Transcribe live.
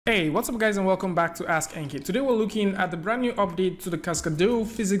Hey, what's up guys, and welcome back to Ask Enki. Today we're looking at the brand new update to the Cascadeur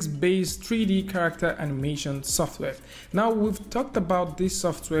physics-based 3D character animation software. Now, we've talked about this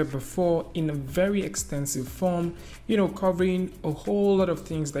software before in a very extensive form, covering a whole lot of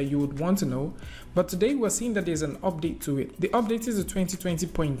things that you would want to know. But today we're seeing that there's an update to it. The update is the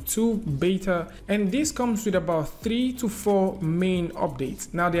 2020.2 beta, and this comes with about 3 to 4 main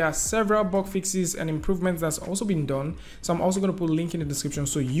updates. Now, there are several bug fixes and improvements that's also been done, so I'm also going to put a link in the description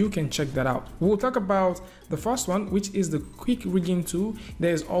so you can check that out. We'll talk about the first one, which is the quick rigging tool.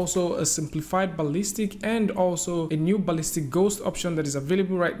 There's also a simplified ballistic and also a new ballistic ghost option that is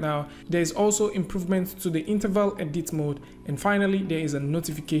available right now. There's also improvements to the interval edit mode, and finally there is a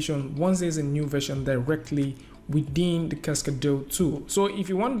notification once there's a new version directly within the Cascadeur tool. So if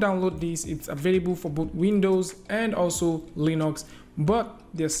you want to download this, it's available for both Windows and also Linux, but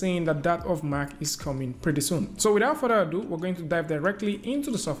they're saying that of Mac is coming pretty soon. So without further ado, we're going to dive directly into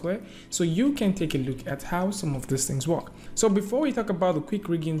the software so you can take a look at how some of these things work. So before we talk about the quick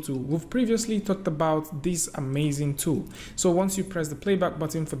rigging tool, we've previously talked about this amazing tool. So once you press the playback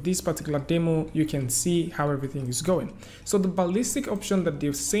button for this particular demo, you can see how everything is going. So the ballistic option that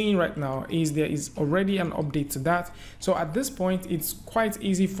they're saying right now is there is already an update to that. So at this point, it's quite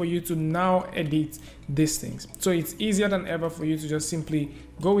easy for you to now edit these things. So it's easier than ever for you to just simply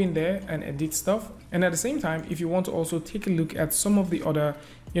go in there and edit stuff. And at the same time, if you want to also take a look at some of the other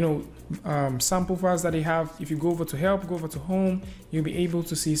sample files that they have, if you go over to help, go over to home, you'll be able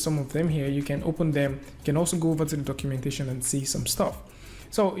to see some of them here. You can open them. You can also go over to the documentation and see some stuff.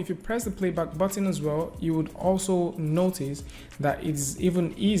 So if you press the playback button as well, you would also notice that it's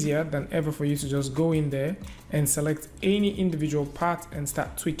even easier than ever for you to just go in there and select any individual part and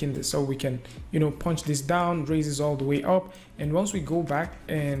start tweaking this. So we can, punch this down, raise this all the way up. And once we go back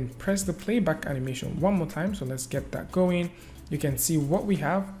and press the playback animation one more time, so let's get that going. You can see what we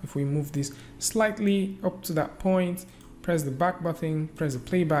have. If we move this slightly up to that point, press the back button, press the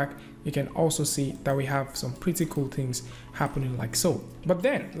playback, you can also see that we have some pretty cool things happening like so. But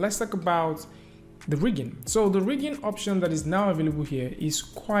then let's talk about the rigging. So the rigging option that is now available here is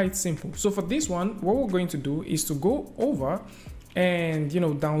quite simple. So for this one, what we're going to do is to go over and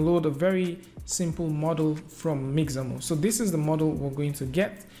download a very simple model from Mixamo. So this is the model we're going to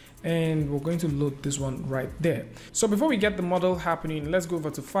get, and we're going to load this one right there. So before we get the model happening, let's go over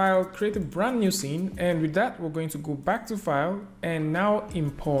to File, create a brand new scene, and with that we're going to go back to File and now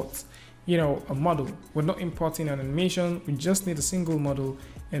import a model. We're not importing an animation, we just need a single model,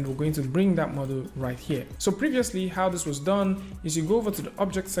 and we're going to bring that model right here. So previously, how this was done is you go over to the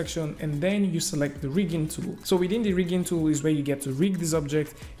object section and then you select the rigging tool. So within the rigging tool is where you get to rig this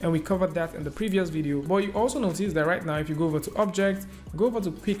object, and we covered that in the previous video. But you also notice that right now, if you go over to object, go over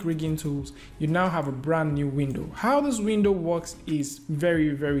to quick rigging tools, you now have a brand new window. How this window works is very,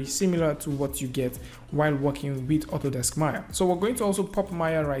 very similar to what you get while working with Autodesk Maya. So we're going to also pop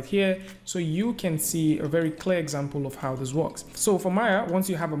Maya right here so you can see a very clear example of how this works. So for Maya, once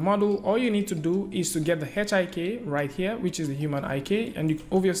you have a model, all you need to do is to get the HIK right here, which is the human IK, and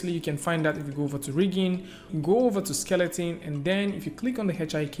obviously you can find that if you go over to rigging, go over to skeleton, and then if you click on the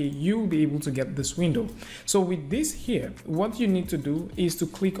HIK, you'll be able to get this window. So with this here, what you need to do is to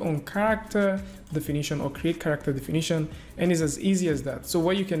click on character definition or create character definition, and it's as easy as that. So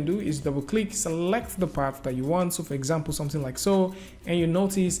what you can do is double click, select the part that you want, so for example something like so, and you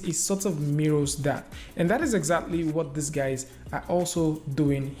notice it sort of mirrors that, and that is exactly what these guys are also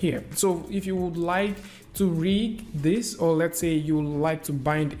doing here. So if you would like to rig this, or let's say you would like to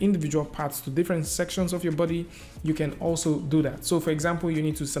bind individual parts to different sections of your body, you can also do that. So for example, you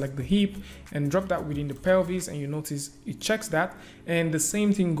need to select the hip and drop that within the pelvis, and you notice it checks that, and the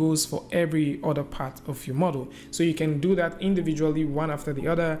same thing goes for every other part of your model. So you can do that individually, one after the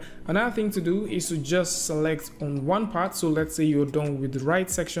other. Another thing to do is to just select on one part. So let's say you're done with the right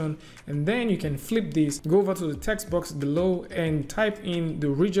section, and then you can flip this, go over to the text box below and type in the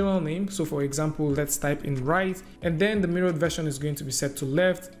original name. So for example, let's type in right, and then the mirrored version is going to be set to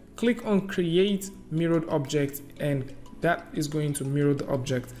left. Click on create mirrored object, and that is going to mirror the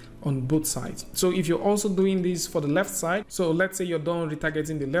object on both sides. So if you're also doing this for the left side, so let's say you're done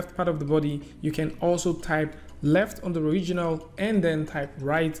retargeting the left part of the body, you can also type left on the original and then type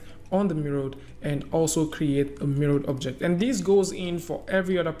right on the mirrored, and also create a mirrored object. And this goes in for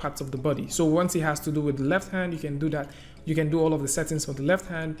every other part of the body. So once it has to do with the left hand, you can do that. You can do all of the settings for the left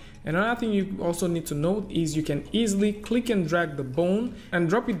hand. And another thing you also need to note is you can easily click and drag the bone and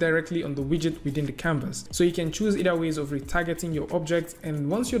drop it directly on the widget within the canvas. So you can choose either ways of retargeting your object. And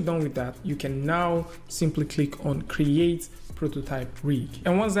once you're done with that, you can now simply click on create prototype rig.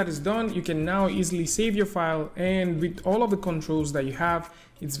 And once that is done, you can now easily save your file, and with all of the controls that you have,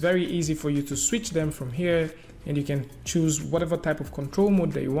 it's very easy for you to switch them from here, and you can choose whatever type of control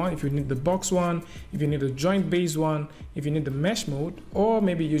mode that you want. If you need the box one, if you need a joint based one, if you need the mesh mode, or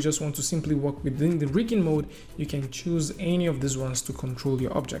maybe you just want to simply work within the rigging mode, you can choose any of these ones to control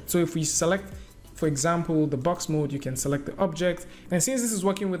your object. So if we select, for example, the box mode, you can select the object. And since this is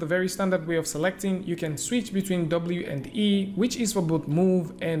working with a very standard way of selecting, you can switch between W and E, which is for both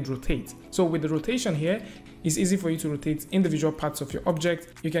move and rotate. So with the rotation here, it's easy for you to rotate individual parts of your object.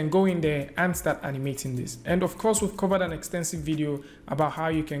 You can go in there and start animating this. And of course, we've covered an extensive video about how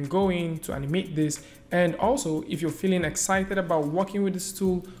you can go in to animate this. And also, if you're feeling excited about working with this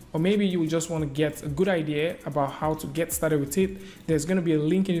tool, or maybe you just want to get a good idea about how to get started with it, there's going to be a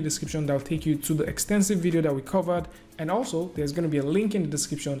link in the description that will take you to the extensive video that we covered. And also, there's going to be a link in the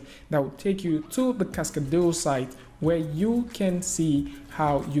description that will take you to the Cascadeur site where you can see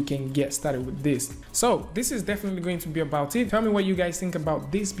how you can get started with this. So this is definitely going to be about it. Tell me what you guys think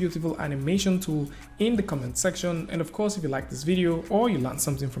about this beautiful animation tool in the comment section. And of course, if you like this video or you learned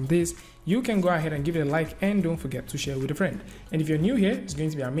something from this, you can go ahead and give it a like, and don't forget to share with a friend. And if you're new here, it's going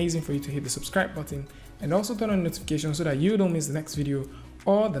to be amazing for you to hit the subscribe button and also turn on notifications so that you don't miss the next video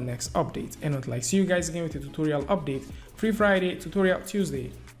or the next update. And until I see you guys again with a tutorial update, Free Friday, Tutorial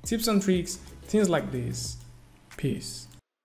Tuesday, tips and tricks, things like this. Peace.